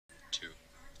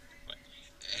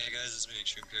guys, it's me,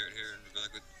 Extreme Carrot here, and we're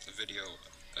back with a video.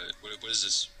 What is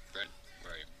this? Brent,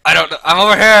 where are you? I don't know. I'm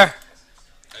over here.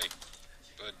 Hey,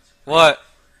 bud, What?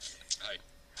 hi.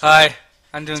 Hi.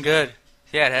 I'm It's doing going good.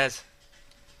 good. Yeah, it has.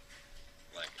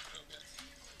 Like, okay.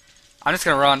 I'm just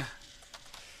gonna run.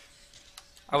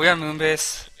 Are we on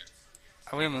Moonbase?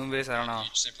 Yeah. Are we on Moonbase? I don't know.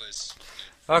 Same place.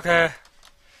 Okay.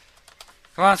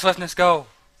 Come on, Swiftness, go.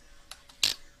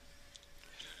 Yeah.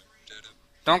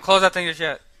 Don't close that thing just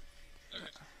yet. Okay.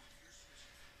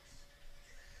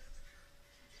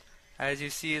 As you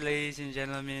see, ladies and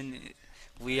gentlemen,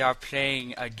 we are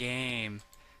playing a game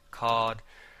called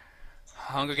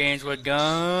Hunger Games with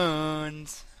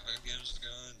Guns. Hunger Games with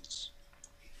guns.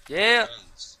 Yeah.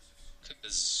 Guns.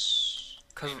 Cause,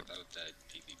 Cause ain't about that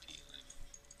PvP.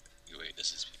 Like, wait,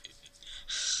 this is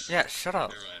PvP. yeah, shut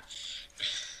up. Never mind.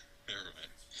 Never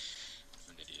mind.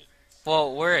 I'm an idiot.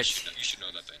 Well, we're You at. should know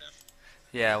that by now.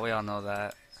 Yeah, we all know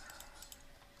that.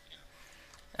 Yeah.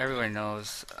 Everybody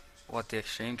knows what the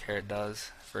Extreme Carrot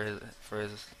does for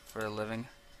a living.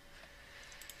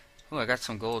 Ooh, I got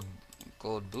some gold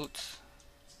boots.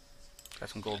 Got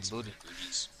some You gold got some booty. good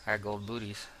booties. I got gold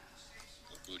booties.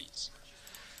 Good booties.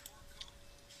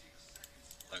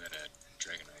 Look at that.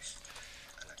 Dragonov.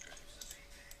 I like Dragonov.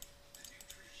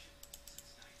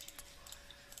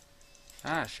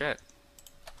 Ah, shit.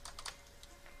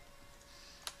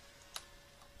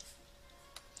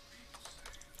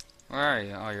 Where are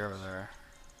you? Oh, you're over there.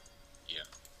 Yeah.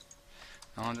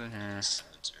 No one's in here.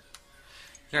 Silencer.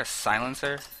 You got a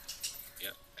silencer?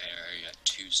 Yep. I already got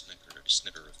two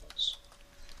sniper rifles.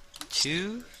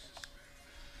 Two?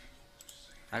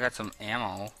 I got some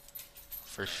ammo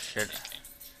for shit. Okay.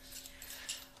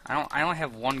 I only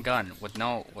have one gun with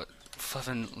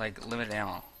flipping like limited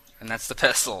ammo, and that's the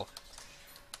pistol.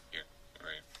 Here.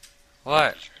 Alright.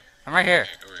 What? I'm right here.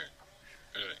 Hey, over here.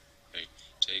 Alright. Hey,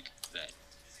 take that.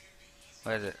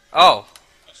 What is it? Oh,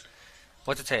 Buffer.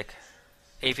 what's it take?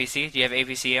 APC? Do you have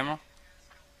APC ammo?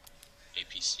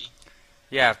 APC?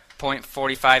 Yeah,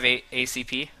 .45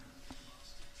 ACP.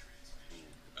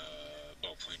 Ooh,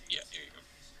 ballpoint. Yeah, here you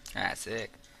go. Ah,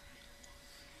 sick.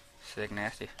 Sick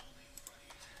nasty.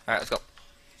 Alright, let's go.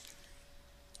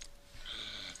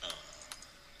 I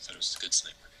thought it was a good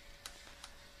sniper.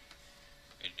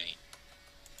 It ain't.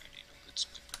 It ain't no good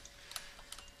sniper.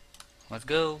 Let's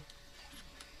go.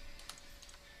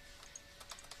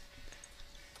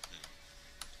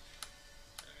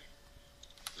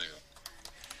 There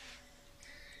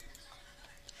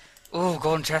you Ooh,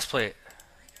 golden chest plate. go.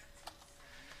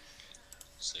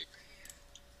 Sick.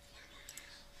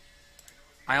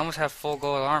 I almost have full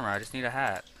gold armor. I just need a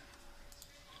hat.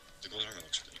 The gold armor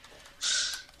looks really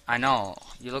cool. I know.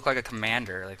 You look like a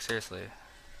commander. Like, seriously.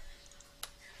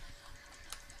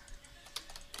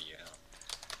 Yeah.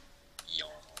 Yaw.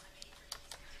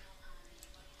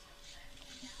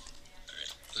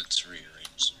 Alright, let's rearrange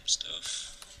some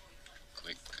stuff.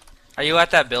 Quick. Are you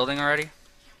at that building already?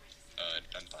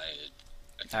 I'm by it.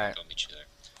 I think Alright. I'll meet you there.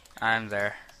 I'm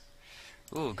there.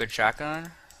 Ooh, good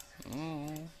shotgun.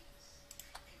 Ooh.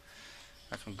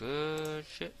 That's some good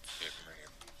shit. Yeah, come right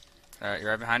here. Alright,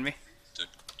 you're right behind me?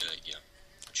 Yeah.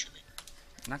 Don't shoot me.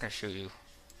 I'm not gonna shoot you.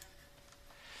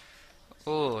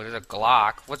 Ooh, there's a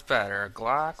Glock. What's better, a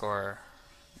Glock or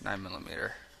 9mm? I think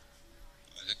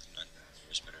the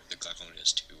 9mm is better. The Glock only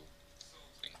has two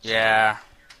things. Yeah.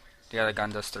 The other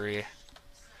gun does 3.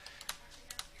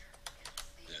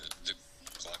 The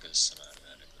Glock is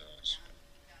semi-automatic though. So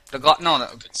The Glock, no,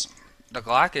 it's, the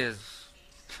Glock is.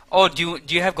 Oh, do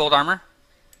you have gold armor?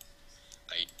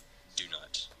 I do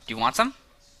not Do you want some?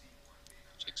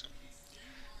 take some.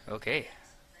 Okay.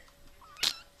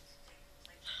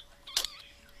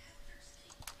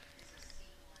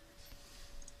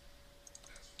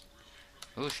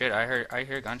 Oh shit! I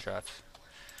hear gunshots.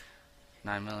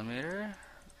 9mm.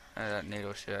 That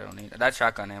NATO shit I don't need. That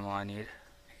shotgun ammo I need.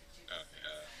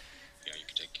 Yeah, you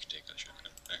can take that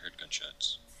shotgun. I heard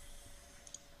gunshots.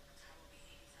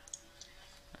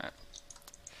 Alright.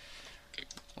 Okay.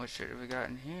 What shit have we got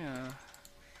in here?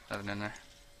 Nothing in there.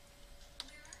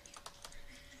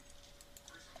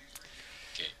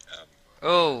 Okay,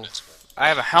 Oh, let's go. I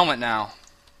have a helmet now.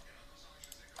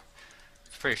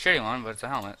 It's a pretty shitty one, but it's a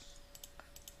helmet.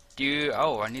 Do you?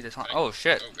 Oh, I need this one. Oh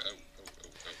shit!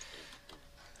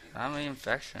 I'm an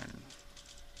infection.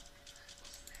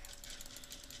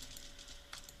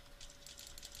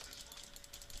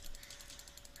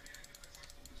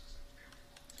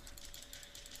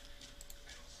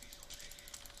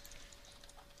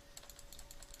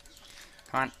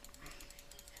 Come on.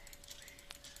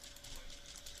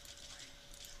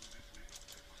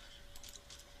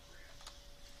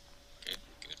 Okay,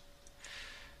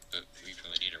 good.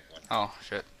 Oh,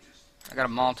 shit. I got a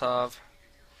Molotov.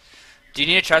 Do you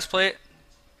need a chest plate?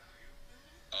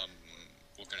 Um,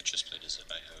 what kind of chest plate is it?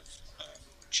 I have,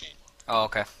 chain. Oh,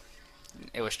 okay.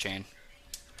 It was chain.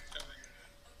 Oh,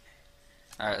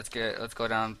 Alright, let's go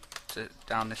down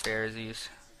the stairs.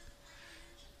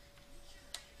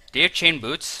 Do you have chain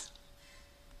boots?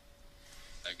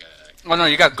 I got, Oh no,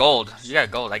 you got gold. You got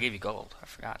gold. I gave you gold. I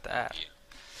forgot that. yeah,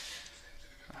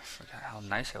 I forgot how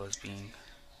nice I was being.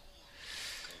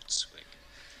 gold swig.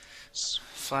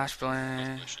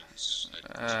 Flashbang. Potions.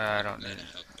 I don't I need had it.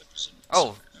 a health potion.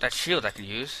 Oh, that shield I could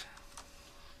use.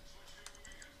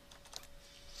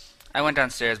 I went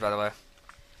downstairs, by the way.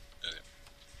 Okay.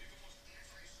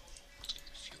 Take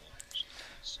the fuel.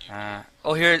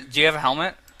 Oh, here. Do you have a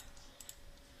helmet?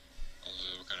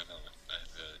 What kind of helmet? I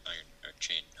have an iron or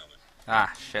chain helmet.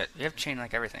 Ah, shit. You have chain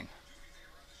like everything.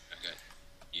 I got,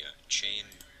 yeah, chain,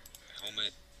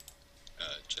 helmet,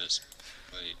 chest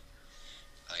plate.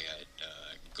 I got,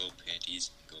 gold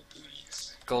panties, gold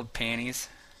booties, Gold panties.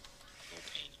 gold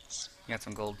panties. You got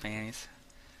some gold panties.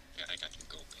 Yeah, I got some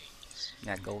gold panties.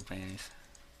 Yeah, gold panties. Gold panties.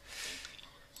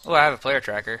 Oh, I have a player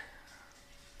tracker.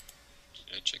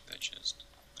 Did I check that chest?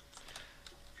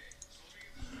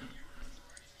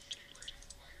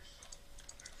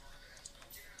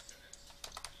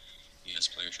 Yes,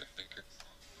 player check picker.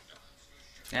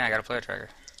 Yeah, I got a player tracker.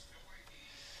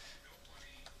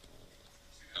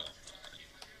 Oh,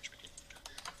 trade.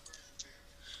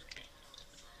 Okay.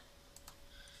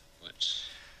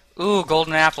 What? Ooh,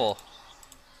 golden apple.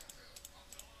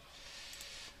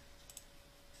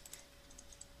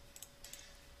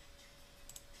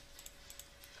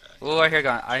 Ooh,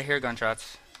 I hear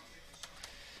gunshots.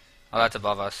 Oh, that's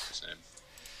above us. Same.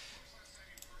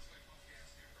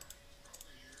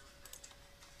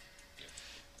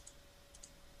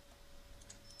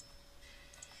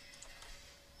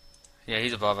 Yeah,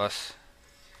 he's above us.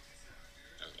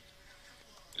 Okay.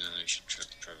 Then I should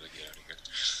probably get out of here.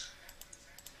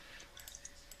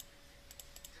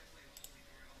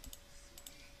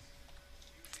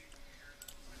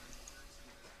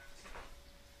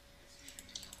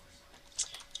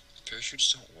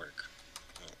 Parachutes don't work.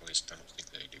 Well, at least I don't think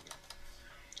they do.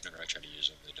 Whenever I try to use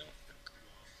them, they don't work.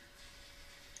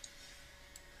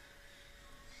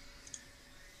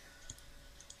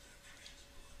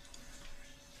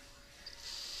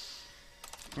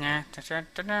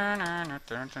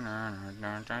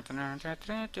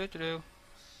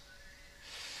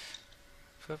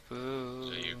 Is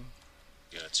that you?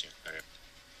 Yeah, that's you. Alright.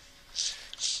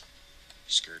 You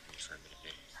scared me for a minute, eh?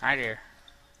 Hi there.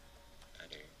 Hi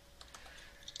there.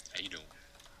 How you doing?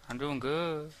 I'm doing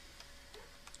good.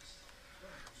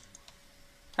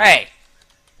 Hey!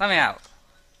 Let me out.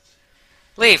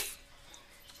 Leaf!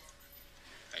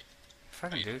 Hey.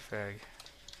 Fucking Hey. douchebag.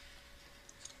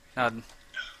 No.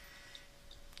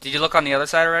 Did you look on the other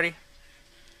side already?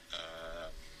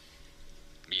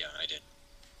 Yeah, I did.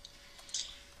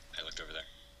 I looked over there.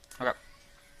 Okay.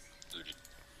 Looted.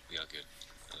 We all good.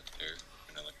 I looked there,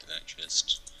 and I looked at that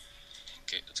chest.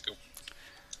 Okay, let's go.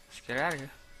 Let's get out of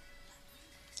here.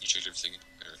 You checked everything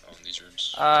all in these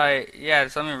rooms? Yeah,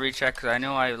 just let me recheck, because I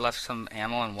know I left some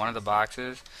ammo in one of the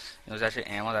boxes. It was actually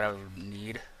ammo that I would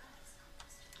need.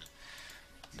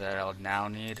 That I would now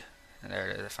need. And there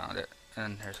it is, I found it.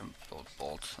 And here's some gold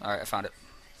bolts. Alright, I found it.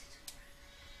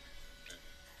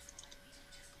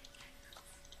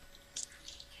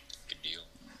 Good deal.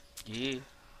 Yeah.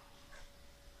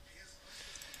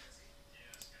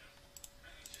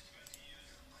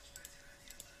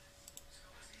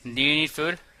 Do you need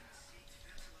food?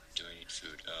 Do I need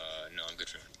food? No, I'm good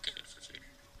for food.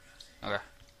 Okay.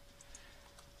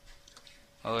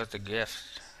 Oh, it's a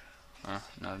gift.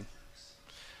 None.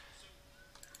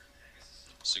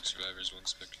 6 survivors, 1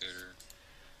 spectator.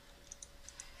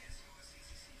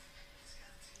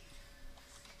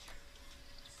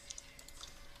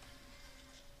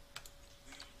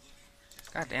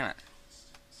 God damn it.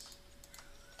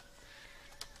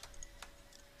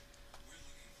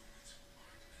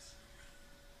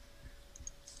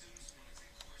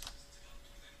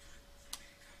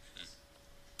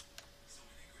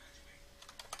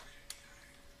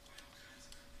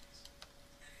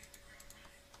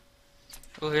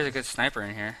 Oh, here's a good sniper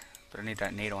in here. But I need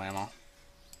that NATO ammo.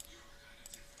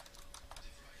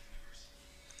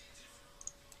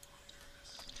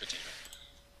 Potato.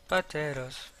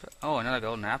 Potatoes. Oh, another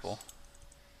golden apple.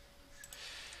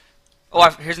 Oh,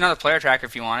 here's another player tracker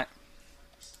if you want it.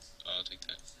 I'll take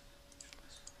that.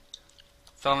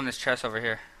 Fell in this chest over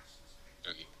here.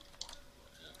 Okay.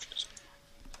 Chest.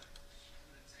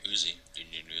 Uzi. Do you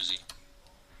need an Uzi?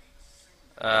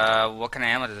 What kind of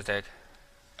ammo does it take?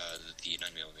 The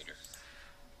 9mm.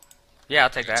 Yeah, I'll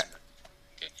take Okay, that.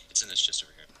 okay, it's in this chest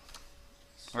over here.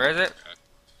 Where is it?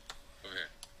 Over here.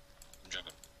 I'm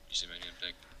jumping. You see my name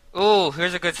tag? Ooh,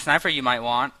 here's a good sniper you might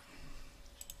want.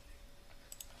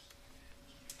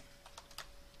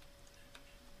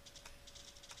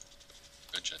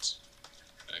 Gunshots.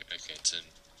 Okay, it's in.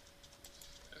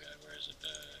 Okay, where is it?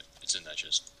 It's in that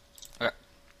chest. Okay.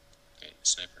 Okay,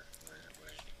 sniper. Where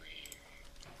did we?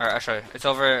 Alright, I'll show you. It's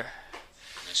over. In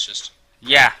this chest.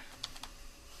 Yeah.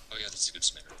 Oh yeah, that's a good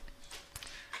sniper.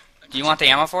 Do you want the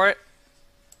ammo for it?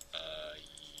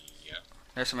 Yeah.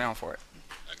 There's some ammo for it.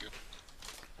 Thank you.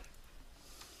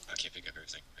 I can't pick up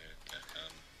everything. Okay,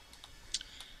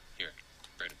 here,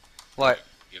 Brandon. What?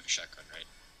 You have a shotgun, right?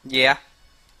 Yeah.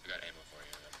 I got ammo for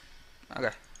you. Then.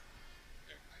 Okay.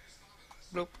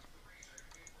 Bloop.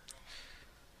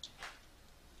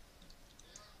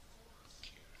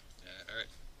 Alright.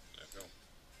 Let's go.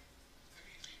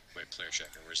 Wait, player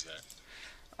checker, where's that?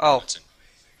 Oh, It's in.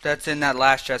 that's in that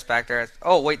last chest back there.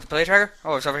 Oh, wait, the play tracker?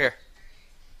 Oh, it's over here.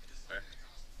 Where?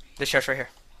 This chest right here.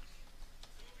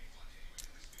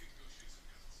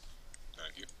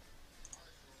 Thank you.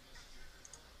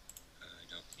 I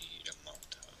don't need a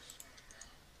Molotov.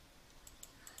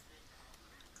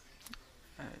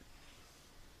 Alright.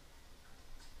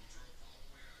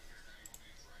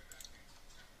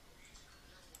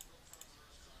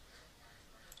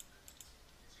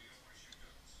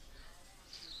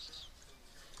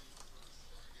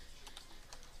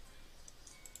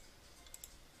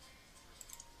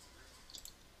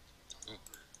 Ooh.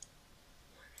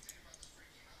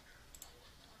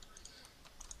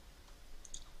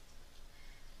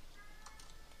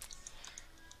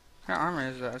 What kind of armor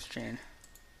is that? That's chain.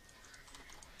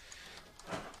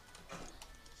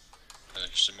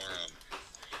 There's some more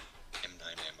M9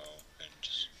 ammo and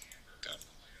gun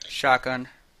thing. Shotgun.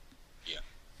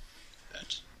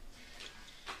 That.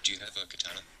 Do you have a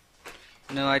katana?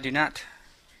 No, I do not.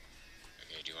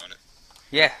 Okay, do you want it?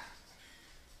 Yeah.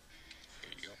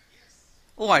 Here you go.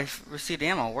 Oh, I received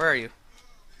ammo. Where are you?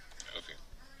 Over here.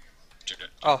 Turn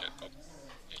it. Oh. Turn it. Oh.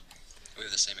 Hey. We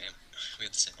have the same ammo. We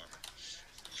have the same armor.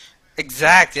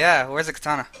 Exact, yeah. Where's the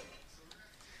katana?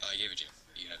 I gave it to you.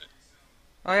 You have it.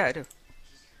 Oh, yeah, I do.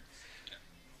 Yeah.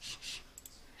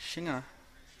 Shinga.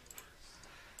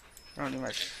 I don't do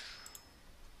much.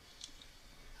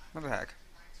 What the heck?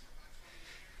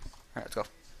 Alright, let's go.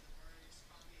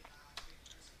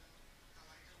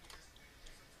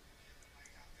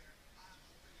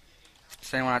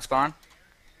 Is anyone at spawn?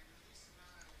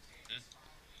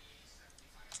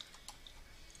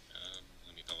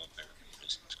 Let me come up there.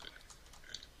 Just quick.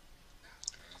 Alright.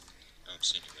 I don't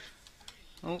see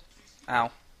anybody. Oh,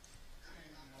 ow.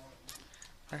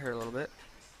 That hurt a little bit.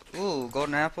 Ooh,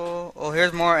 golden apple. Oh,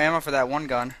 here's more ammo for that one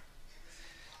gun. Got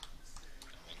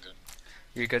one gun.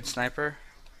 You're a good sniper.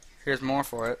 Here's more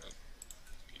for it.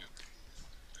 Yeah.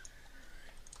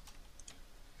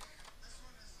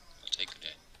 I'll take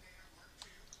it.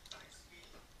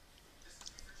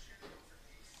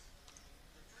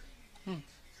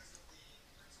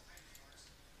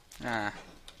 Ah.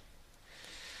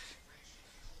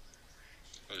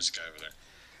 Oh, this guy over there.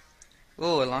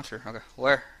 Ooh, a launcher. Okay,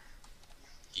 where?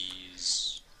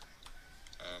 He's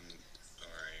alright.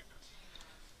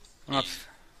 I'm up.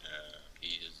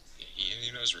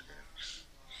 He knows we're here.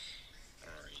 I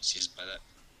don't know where he is. He's by that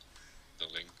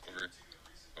building over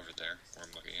there where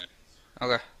I'm looking at.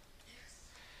 Okay.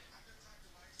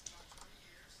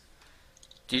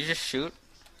 Did you just shoot?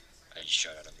 I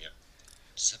shot at him, yeah.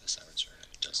 Does it have a silencer?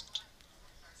 It doesn't.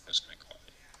 That was kinda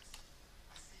quiet.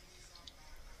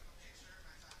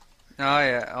 Oh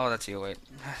yeah. Oh, that's you. Wait.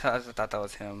 I thought that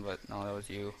was him, but no, that was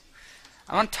you.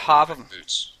 I'm on top of him.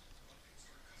 Boots.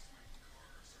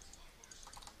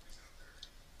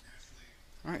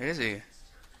 Where is he?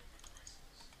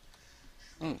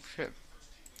 Oh shit.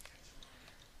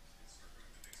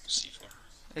 C4.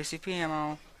 ACP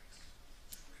ammo.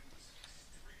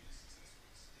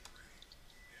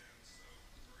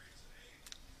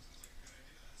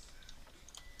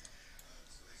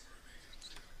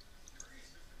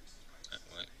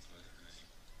 What?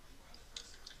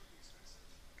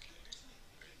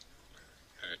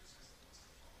 Alright.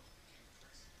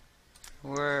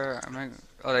 Where am I?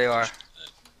 Oh, there you are.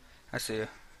 I see you.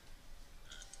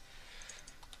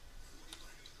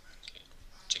 Okay.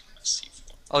 Take my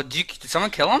C4. Oh, did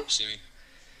someone kill him? You see me?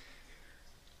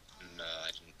 No,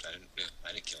 I didn't.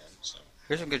 I didn't kill him. So.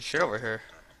 Here's some good shit over here.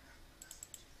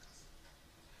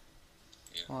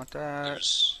 Yeah. Want that?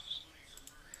 There's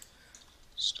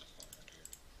stuff all around here.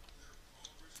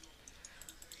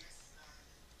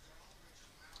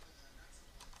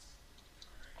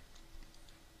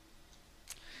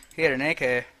 He had an AK.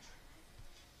 Yeah.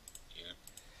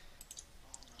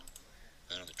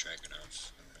 I know the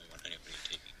Dragunov. I don't really want anybody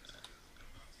taking that.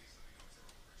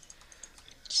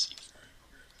 C4.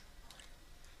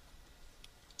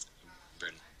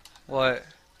 Britton, What?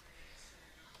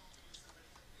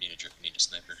 need a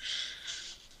sniper.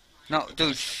 No, Oh, dude, watch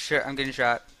out. shit, I'm getting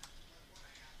shot.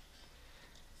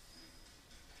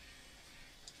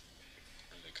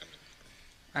 Where are they coming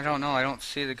from? I don't know, I don't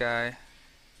see the guy.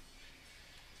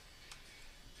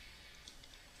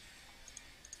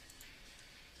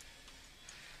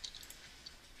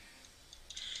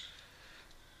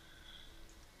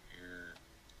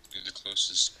 You're the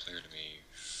closest player to me.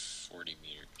 40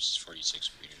 meters,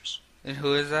 46 meters. And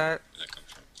who is that? Where did that come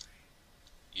from?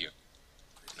 You.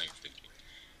 No, you're 50.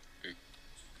 Where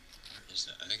is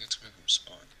that? I think it's coming from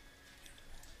spawn.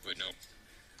 Wait, no.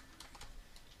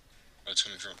 Oh, it's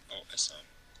coming from. Oh, I saw him.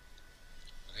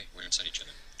 Okay, we're inside each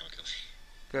other. Don't kill me.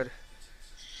 Good.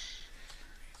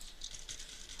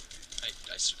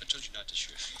 I told you not to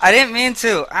shoot. I didn't mean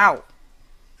to. Ow.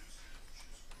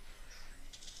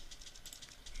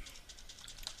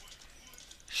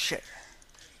 Shit.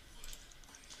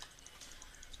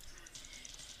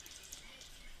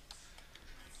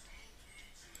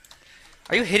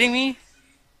 Are you hitting me?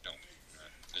 No,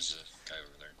 there's a guy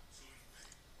over there.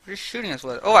 What are you shooting us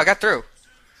with? Oh, I got through.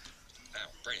 Ow,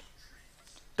 Brayden.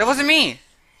 That wasn't me.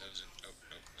 That wasn't. Oh,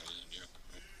 no, that wasn't you.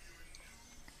 Nope.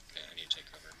 Okay, I need to take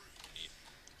cover.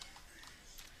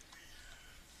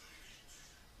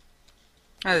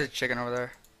 There's a chicken over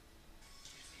there.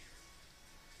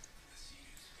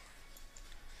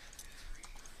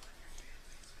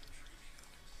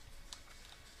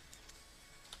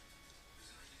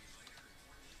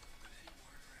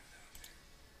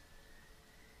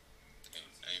 Okay,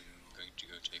 I'm going to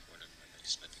go take one of my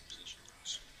sniping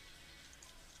positions.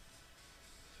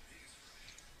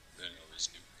 That I always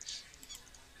do.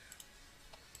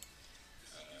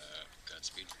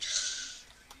 Godspeed.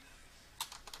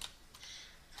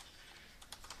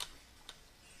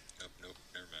 Nope, nope,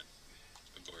 never mind.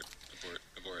 Abort, abort,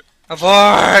 abort.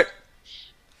 Abort!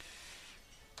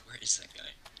 Where is that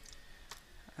guy?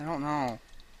 I don't know.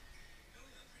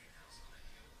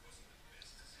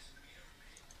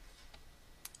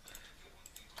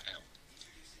 Ow.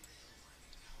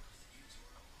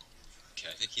 Okay,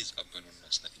 I think he's up in one of my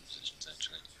sniping positions,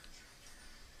 actually.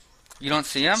 You don't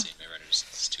see him? See, my render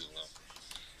distance is too low.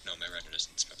 No, my render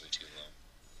distance is probably too low.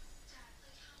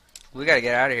 We gotta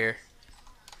get out of here.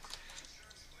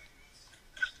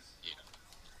 Yeah.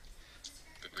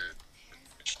 But we're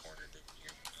cornered in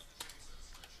here.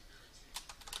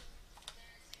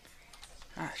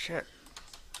 Ah, shit.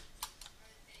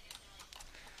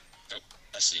 Oh,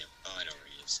 I see him. Oh, I know where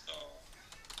he is. Oh,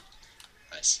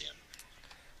 I see him.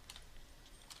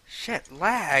 Shit,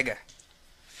 lag.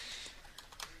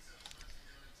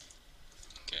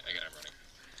 Okay, I got him running.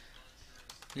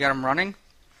 You got him running?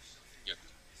 Yep.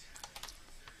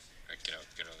 Alright, get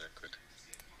out of there quick.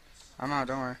 I'm out,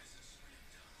 don't worry.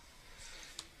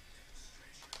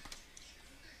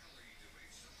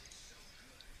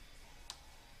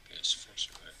 Okay, it's 4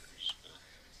 survivors, but...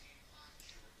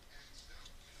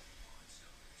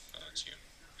 Oh, it's you.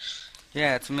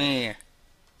 Yeah, it's me.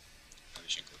 Probably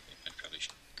shouldn't go. I probably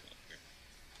shouldn't go up here.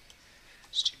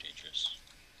 It's too dangerous.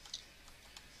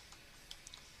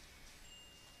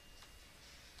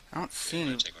 I don't see I'm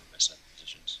any. gonna take one of my side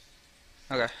positions.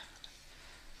 Okay.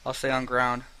 I'll stay on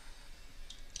ground.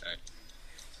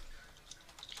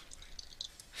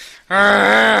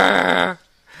 Alright.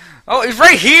 Oh, he's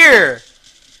right here!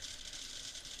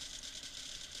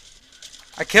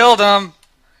 I killed him!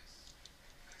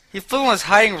 He flew and was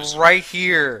hiding right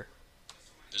here.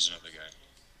 There's another guy.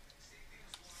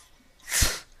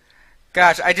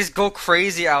 Gosh, I just go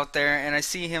crazy out there and I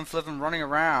see him flipping running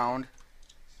around.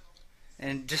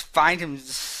 And just find him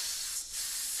just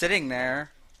sitting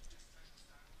there.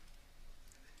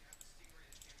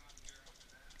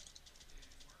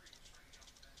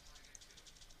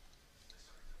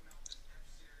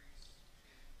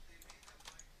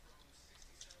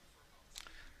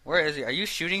 Where is he? Are you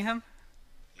shooting him?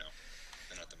 No.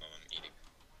 And at the moment I'm eating.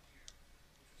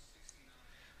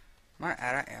 I'm not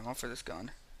out of ammo for this gun.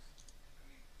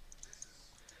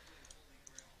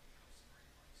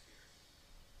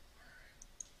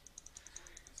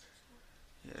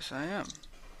 Yes, I am.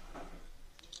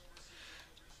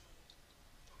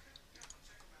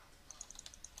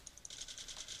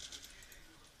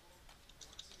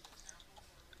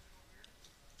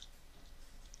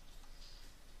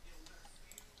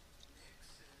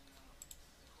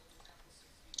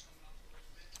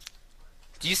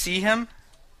 Do you see him?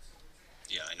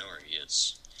 Yeah, I know where he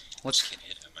is. Just What's can't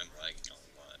hit him. I'm lagging a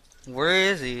lot. where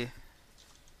is he?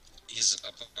 He's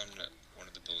up on one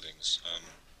of the buildings.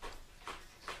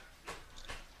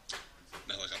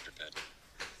 The helicopter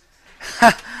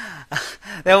pad.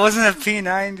 That wasn't a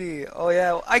P90. Oh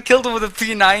yeah, I killed him with a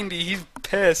P90. He's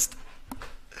pissed.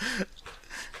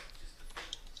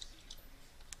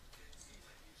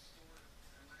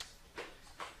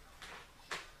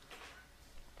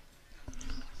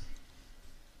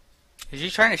 Is he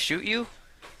trying to shoot you?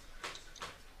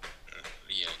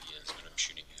 Yeah, he is, but I'm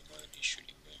shooting him more than he's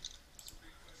shooting me.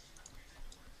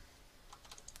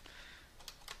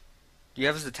 Do you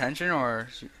have his attention or?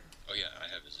 Oh yeah, I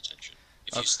have his attention.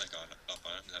 If Okay. you snuck up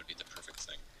on him, that would be the perfect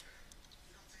thing.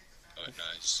 Oh, no,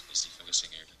 is he focusing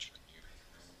your attention on you?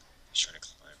 No, he's trying to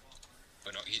climb.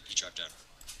 Oh no, he dropped down.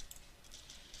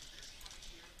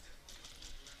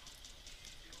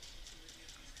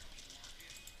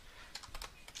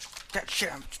 God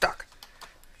shit, I'm stuck.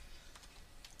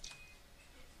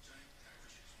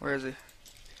 Where is he?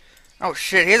 Oh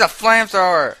shit, he has a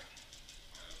flamethrower.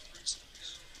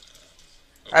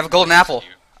 I have a golden apple.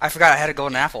 I forgot I had a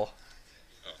golden apple.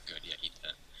 Oh, good, yeah, eat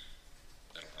that.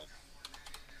 That'll help.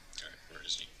 Alright, where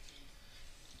is he?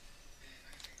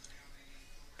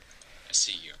 I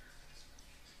see you.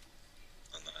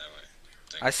 On the highway.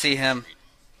 I see him.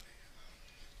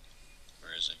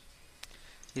 Where is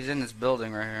he? He's in this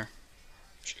building right here.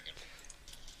 Chicken.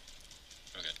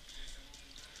 Okay.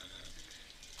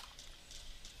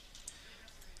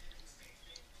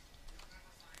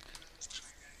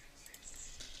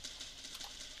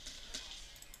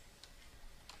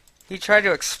 He tried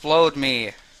to explode me.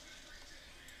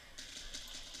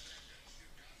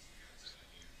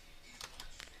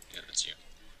 Yeah, that's you.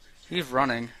 He's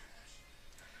running.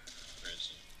 Where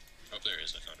is he? Oh, there he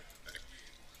is. I found him. Okay.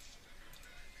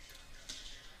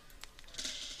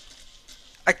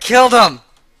 I killed him!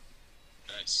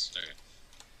 Nice. Okay.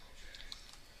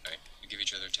 Alright, we give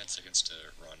each other 10 seconds to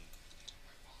run.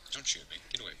 Don't shoot me.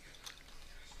 Get away.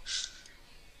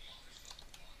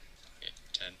 Okay,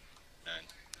 10, 9,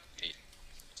 8,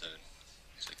 7,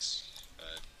 6, 5,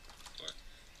 4,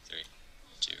 3,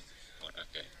 2, 1.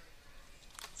 Okay.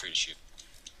 Free to shoot.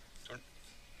 Don't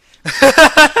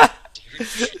dare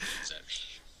shoot things at me.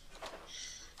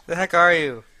 The heck are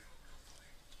you?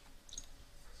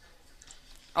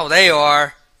 Oh, there you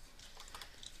are.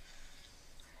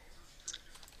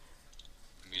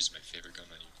 I'm using my favorite gun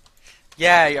on you.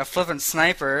 Yeah, you're a flippin'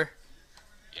 sniper.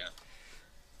 Yeah.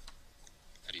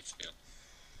 How do you feel?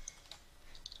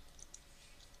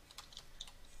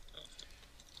 Oh,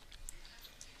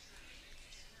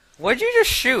 What'd you just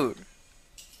shoot?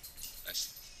 I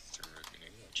threw a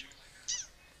grenade at you.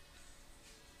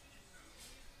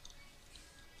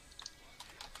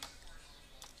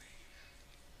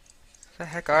 The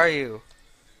heck are you?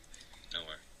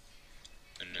 Nowhere.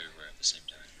 And everywhere at the same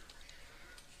time.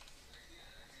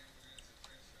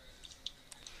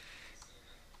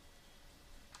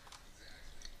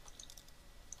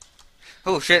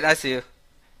 Oh shit, I see you.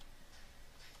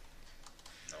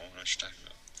 No, what are you talking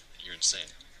about? You're insane.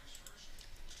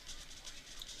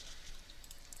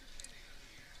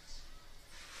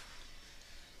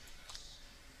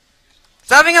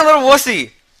 Stop being a little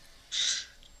wussy!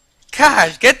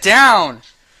 Gosh, get down!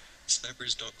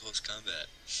 Snipers don't close combat.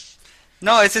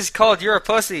 No, it's just called you're a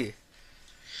pussy.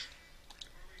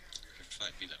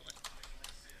 Fine, be that way.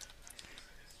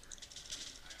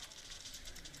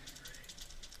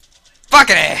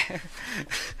 Fucking A!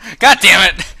 God damn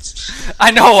it!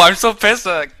 I know, I'm so pissed.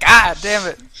 God damn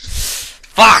it.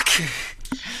 Fuck!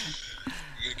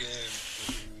 Good game.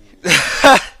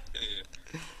 Yeah,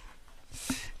 yeah.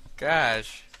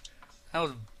 Gosh. That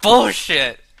was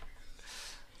bullshit!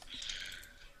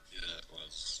 Yeah, that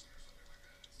was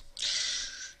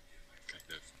kind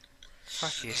of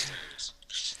Fuck you. hilarious.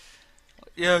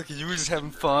 Yeah, 'cause you were just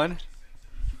having fun.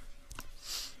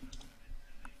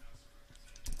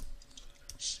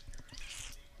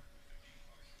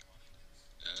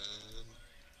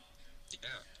 Yeah,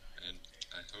 and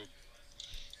I hope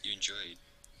you enjoyed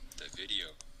the video,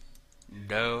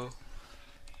 No.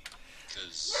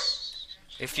 because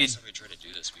If you... last time we tried to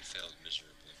do this, we failed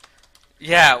miserably.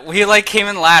 Yeah, we like came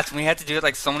in last and we had to do it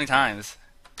like so many times.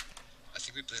 I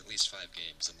think we played at least 5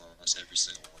 games and lost every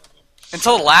single one of them.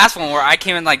 Until the last one where I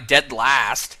came in like dead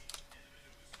last.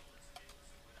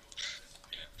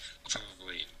 Yeah,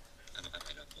 probably. I might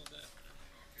upload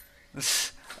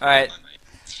that. Alright. I might.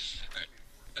 Alright.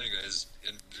 Anyways,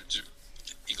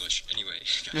 English. Anyway,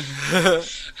 I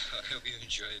hope you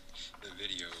enjoyed the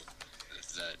video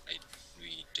that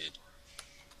we did.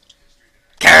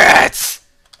 Carrots!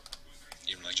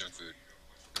 Even my junk food.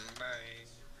 Bye.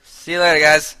 See you later,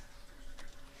 guys.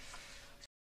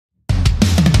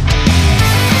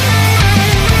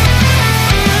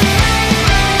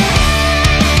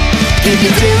 Give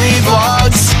me daily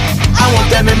vlogs, I want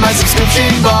them in my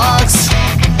subscription box.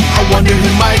 I wonder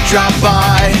who might drop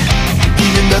by,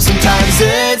 even though sometimes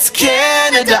it's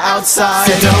Canada outside.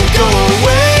 So don't go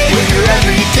away.